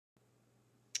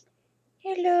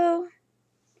Hello.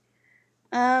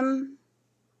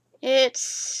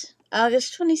 It's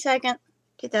August 22nd,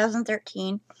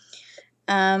 2013.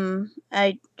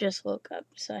 I just woke up,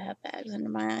 so I have bags under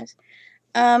my eyes.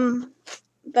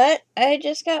 But I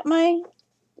just got my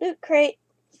Loot Crate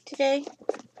today.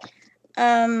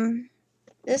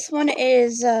 This one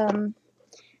is,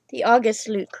 the August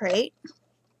Loot Crate,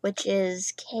 which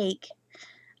is cake.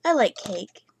 I like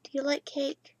cake. Do you like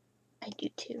cake? I do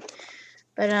too.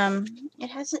 But,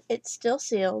 it's still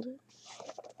sealed.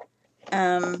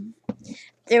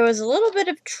 There was a little bit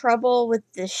of trouble with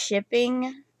the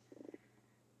shipping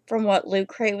from what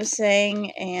Lootcrate was saying,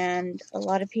 and a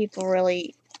lot of people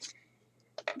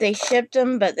they shipped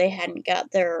them, but they hadn't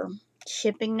got their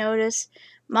shipping notice.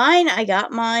 I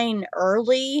got mine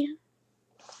early,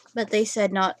 but they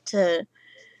said not to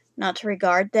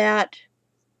regard that.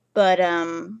 But,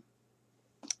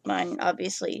 mine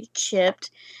obviously shipped,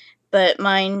 but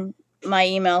my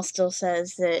email still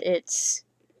says that it's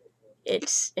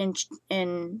in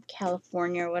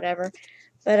California or whatever.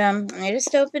 But I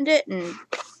just opened it and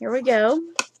here we go.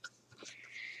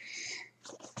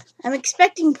 I'm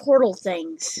expecting portal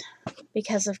things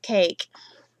because of cake.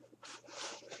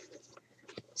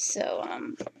 So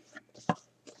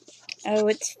oh,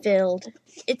 it's filled.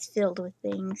 It's filled with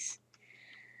things.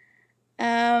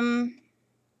 Oh,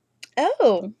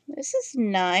 this is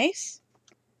nice.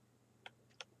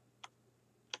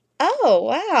 Oh,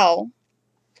 wow.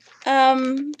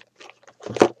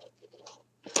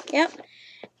 Yep.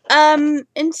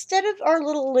 Instead of our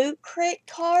little Loot Crate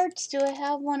cards, do I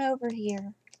have one over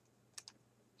here?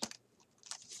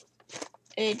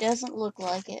 It doesn't look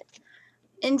like it.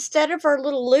 Instead of our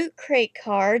little Loot Crate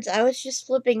cards, I was just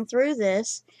flipping through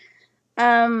this.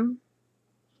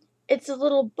 It's a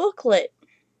little booklet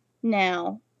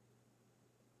now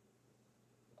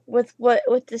with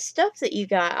the stuff that you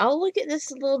got. I'll look at this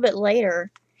a little bit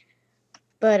later.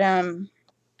 But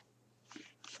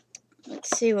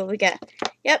let's see what we got.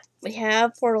 Yep, we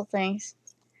have portal things.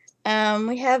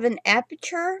 We have an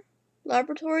Aperture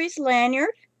Laboratories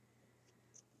lanyard.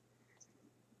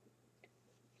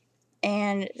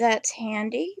 And that's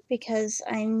handy because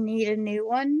I need a new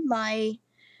one. My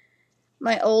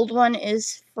old one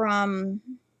is from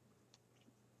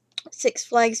Six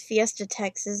Flags Fiesta,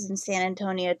 Texas in San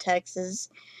Antonio, Texas.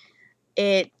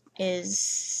 It is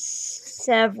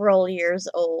several years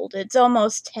old. It's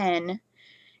almost 10.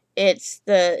 It's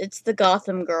the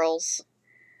Gotham Girls.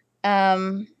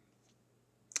 An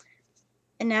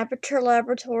Aperture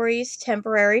Laboratories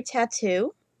temporary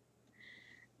tattoo.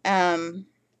 I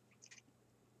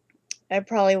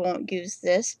probably won't use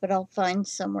this, but I'll find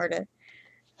somewhere to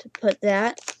put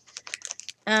that.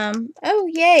 Oh,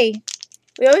 yay.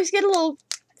 We always get a little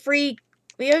free,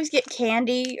 we always get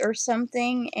candy or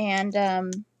something, and,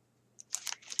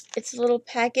 it's a little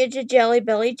package of Jelly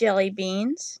Belly jelly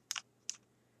beans.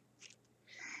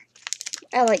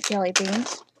 I like jelly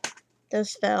beans.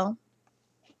 Those fell.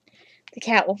 The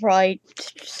cat will probably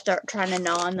start trying to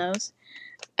gnaw on those.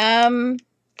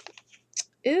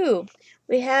 Ooh,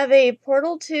 we have a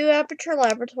Portal 2 Aperture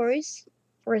Laboratories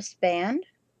wristband.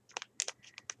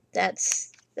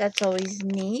 That's always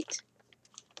neat.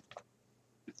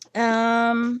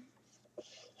 Let's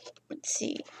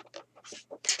see.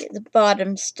 Get the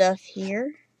bottom stuff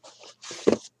here.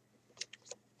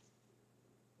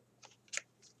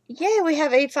 Yeah, we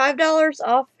have a $5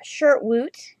 off Shirt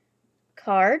Woot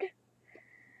card.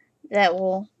 That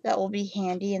will be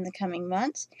handy in the coming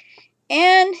months.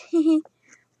 And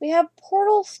we have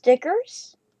portal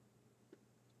stickers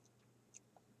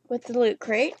with the Loot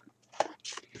Crate.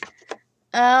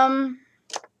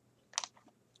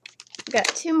 Got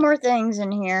two more things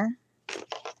in here.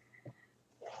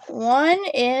 One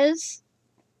is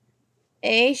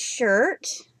a shirt.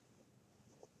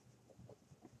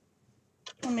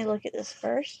 Let me look at this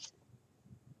first.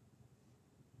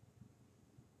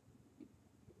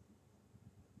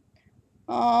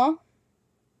 Aw.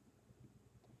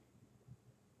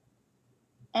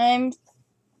 I'm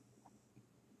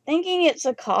thinking it's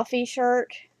a coffee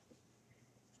shirt,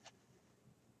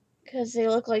 because they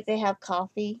look like they have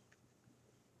coffee.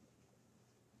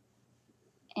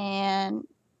 And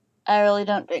I really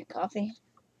don't drink coffee.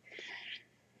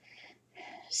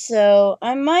 So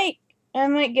I might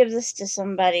give this to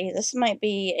somebody. This might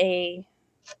be a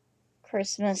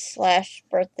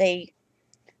Christmas/birthday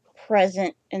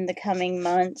present in the coming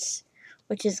months,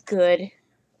 which is good.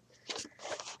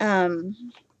 And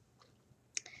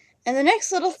the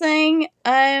next little thing,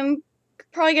 I'm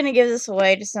probably going to give this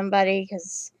away to somebody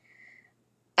because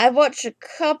I've watched a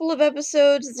couple of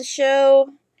episodes of the show.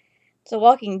 It's a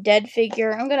Walking Dead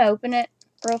figure. I'm going to open it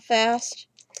real fast.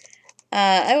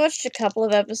 I watched a couple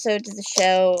of episodes of the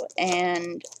show,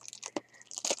 and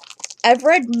I've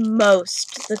read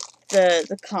most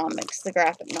the comics, the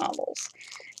graphic novels,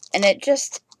 and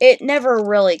it never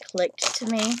really clicked to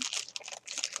me.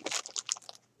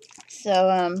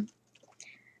 So,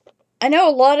 I know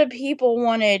a lot of people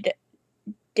wanted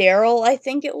Daryl, I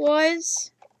think it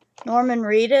was, Norman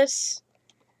Reedus.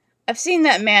 I've seen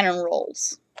that man in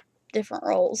roles, different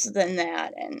roles than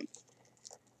that, and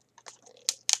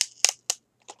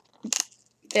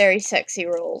very sexy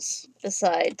roles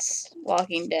besides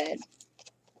Walking Dead.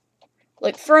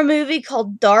 Look for a movie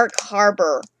called Dark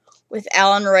Harbor with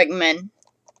Alan Rickman.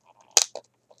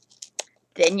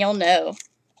 Then you'll know.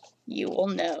 You will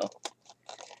know.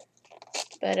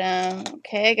 But,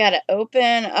 okay, I gotta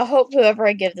open. I hope whoever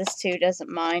I give this to doesn't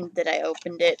mind that I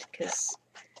opened it, because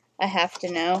I have to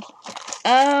know.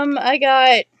 I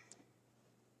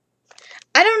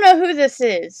don't know who this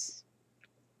is.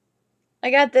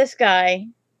 I got this guy.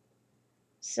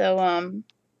 So,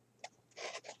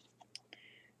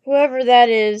 whoever that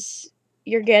is,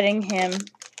 you're getting him.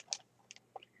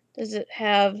 Does it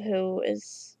have who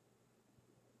is...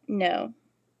 No.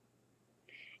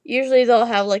 Usually they'll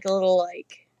have, like, a little,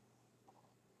 like,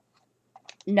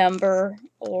 number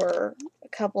or a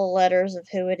couple letters of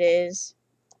who it is.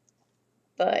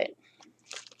 But...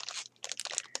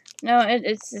 no,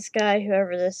 it's this guy,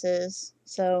 whoever this is.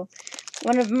 So,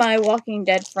 one of my Walking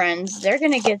Dead friends, they're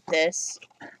gonna get this.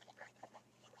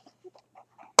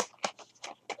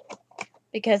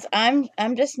 Because I'm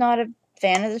just not a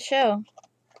fan of the show.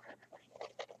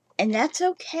 And that's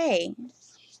okay.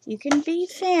 You can be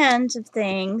fans of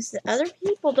things that other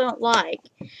people don't like.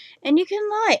 And you can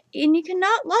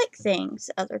not like things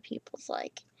other people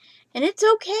like. And it's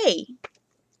okay.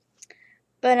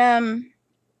 But,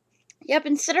 yep,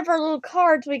 instead of our little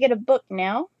cards, we get a book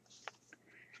now.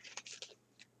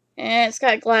 And it's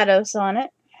got GLaDOS on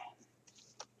it.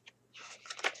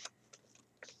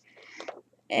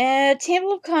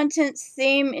 Table of contents,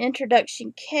 theme,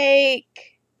 introduction,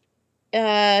 cake,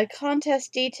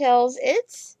 contest details.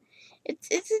 It's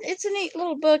a neat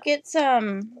little book. It's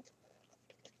a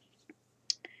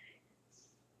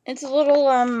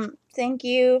little thank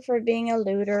you for being a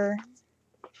looter.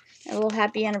 A little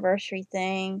happy anniversary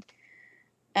thing.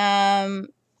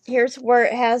 Here's where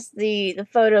it has the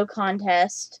photo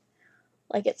contest,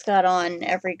 like it's got on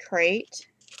every crate.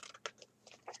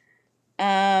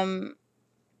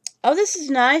 Oh, this is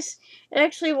nice. It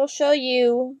actually will show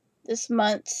you this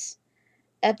month's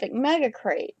Epic Mega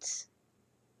Crates,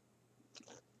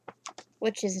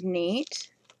 which is neat.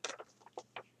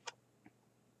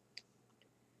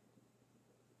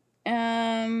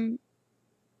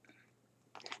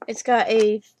 It's got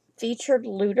a featured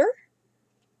looter,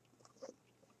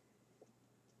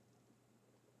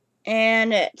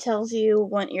 and it tells you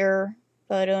want your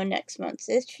photo in next month's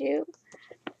issue.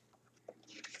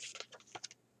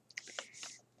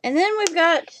 And then we've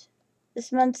got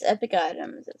this month's epic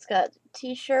items. It's got a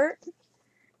t-shirt,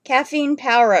 caffeine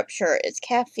power-up shirt. It's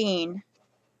caffeine.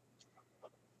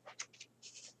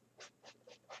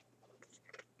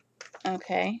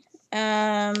 Okay.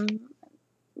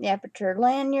 The aperture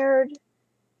lanyard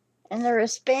and the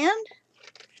wristband.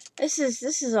 This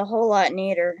is a whole lot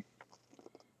neater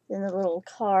than the little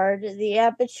card. The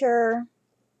aperture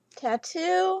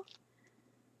tattoo.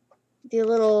 The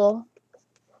little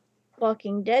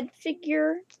Walking Dead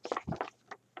figure.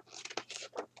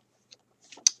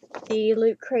 The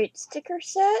Lootcrate sticker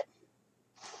set.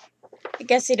 I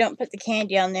guess they don't put the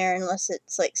candy on there unless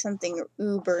it's like something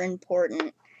uber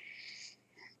important.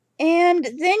 And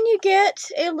then you get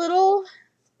a little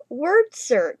word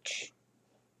search,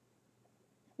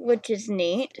 which is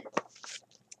neat.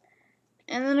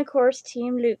 And then, of course,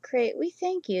 Team Lootcrate, we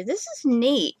thank you. This is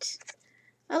neat.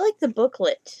 I like the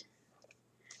booklet.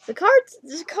 The cards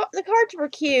were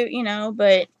cute, you know,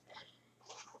 but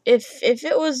if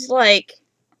it was like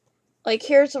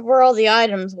here's where all the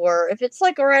items were. If it's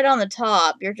like right on the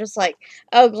top, you're just like,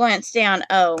 oh, glance down.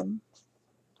 Oh,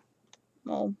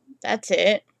 well, that's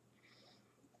it.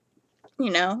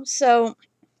 You know, so,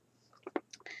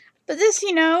 but this,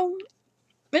 you know,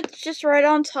 it's just right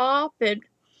on top.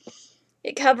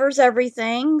 It covers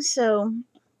everything, so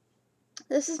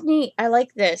this is neat. I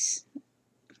like this.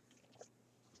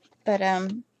 But,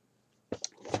 and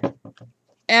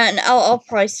I'll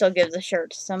probably still give the shirt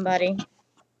to somebody.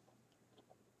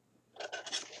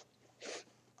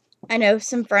 I know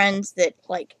some friends that,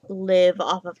 like, live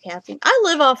off of caffeine. I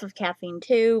live off of caffeine,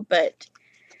 too, but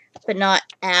not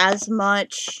as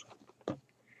much.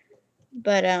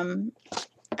 But,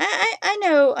 I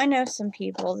know some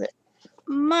people that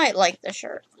might like the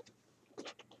shirt.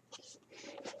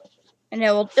 And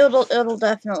it'll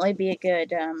definitely be a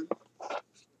good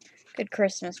good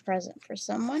Christmas present for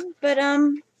someone. But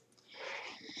yeah,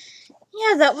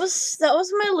 that was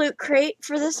my loot crate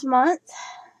for this month.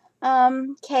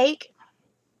 Cake.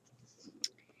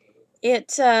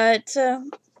 It's a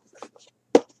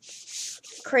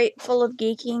crate full of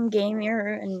geeking,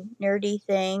 gamer, and nerdy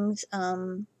things.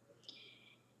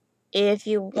 If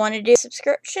you want to do a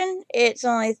subscription, it's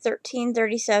only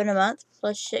 $13.37 a month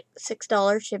plus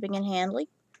 $6 shipping and handling.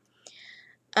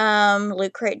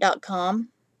 Lootcrate.com.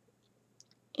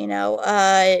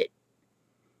 The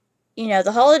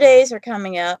holidays are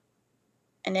coming up,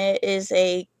 and it is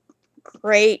a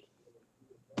great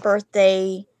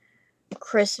birthday,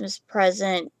 Christmas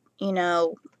present.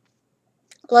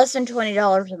 Less than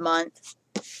 $20 a month.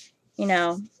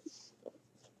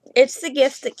 It's the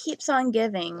gift that keeps on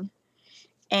giving.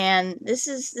 And this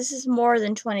is more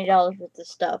than $20 worth of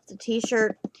stuff. The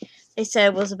t-shirt, they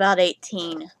said, was about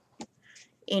 $18.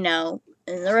 And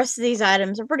the rest of these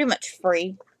items are pretty much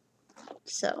free.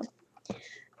 So,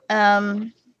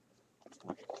 but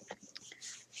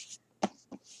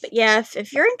yeah,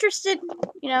 if you're interested,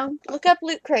 look up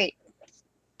Loot Crate.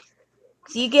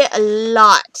 So you get a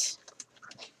lot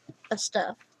of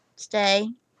stuff. Stay.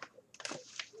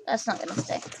 That's not gonna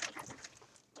stay.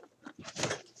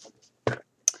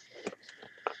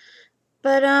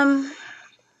 But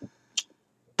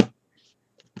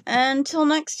until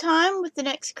next time with the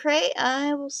next crate,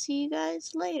 I will see you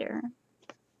guys later.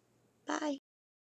 Bye.